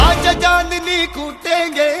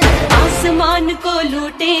को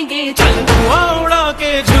लूटेंगे। चल धुआं उड़ा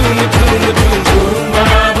के झूम झूम झूम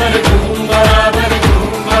झूम।